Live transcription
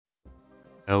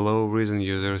Hello Reason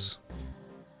users.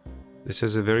 This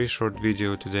is a very short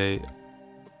video today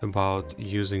about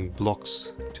using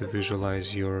blocks to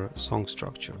visualize your song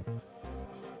structure.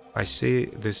 I see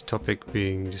this topic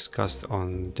being discussed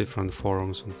on different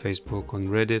forums on Facebook, on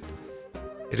Reddit.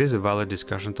 It is a valid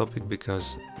discussion topic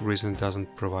because Reason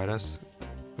doesn't provide us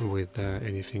with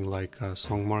anything like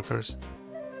song markers,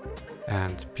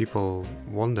 and people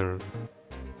wonder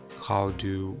how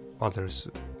do others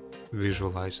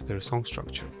visualize their song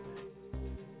structure.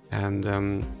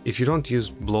 And if you don't use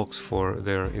blocks for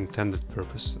their intended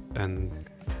purpose, and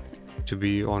to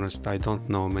be honest, I don't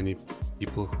know many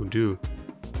people who do,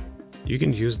 you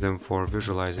can use them for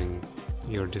visualizing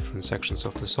your different sections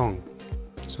of the song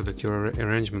so that your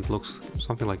arrangement looks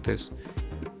something like this.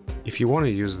 If you want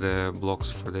to use the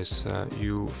blocks for this,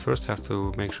 you first have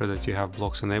to make sure that you have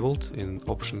blocks enabled. In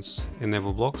options,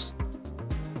 enable blocks,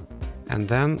 and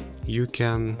then you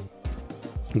can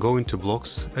go into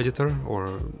blocks editor,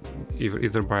 or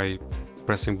either by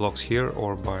pressing blocks here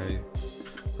or by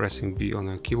pressing B on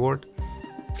a keyboard,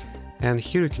 and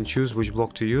here you can choose which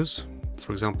block to use.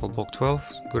 For example, block 12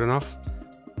 is good enough.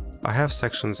 I have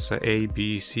sections A,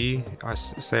 B, C. I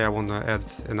say I want to add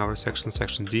another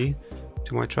section D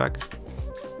to my track,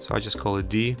 so I just call it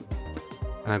D,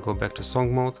 and I go back to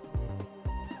song mode,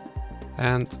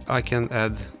 and I can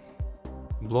add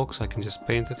blocks. I can just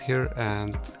paint it here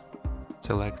and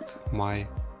select my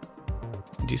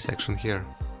D section here.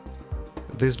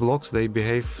 These blocks, they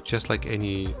behave just like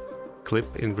any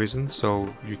clip in Reason, so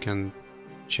you can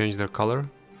change their color.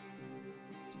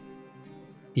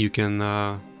 You can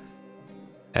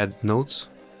add notes,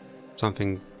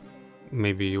 something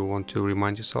maybe you want to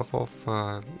remind yourself of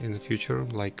in the future,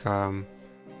 like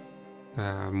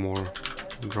more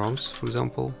drums, for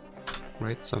example,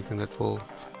 right? Something that will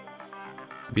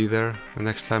be there the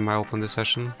next time I open the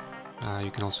session.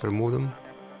 You can also remove them.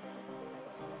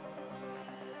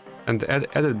 And the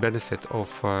added benefit of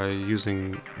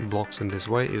using blocks in this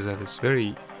way is that it's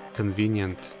very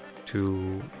convenient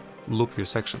to loop your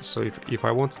sections. So if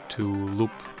I wanted to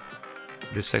loop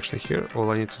this section here, all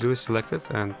I need to do is select it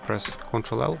and press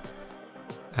Ctrl L,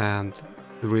 and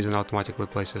the Reason automatically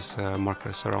places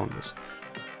markers around this.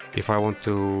 If I want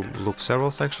to loop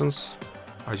several sections,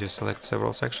 I just select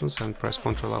several sections and press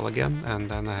Ctrl L again,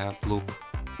 and then I have loop,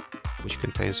 which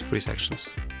contains 3 sections.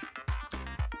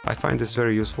 I find this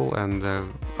very useful, and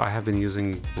I have been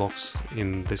using blocks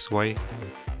in this way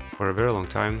for a very long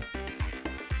time.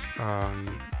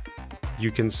 You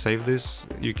can save this,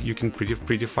 you can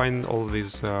predefine all of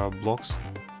these blocks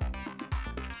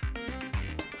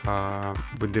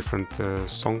with different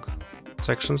song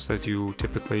sections that you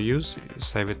typically use. You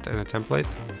save it in a template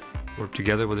or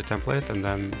together with a template, and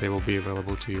then they will be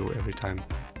available to you every time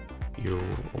you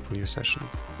open your session.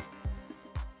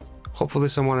 Hopefully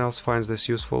someone else finds this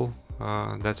useful.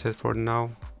 That's it for now.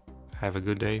 Have a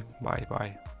good day. Bye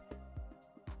bye.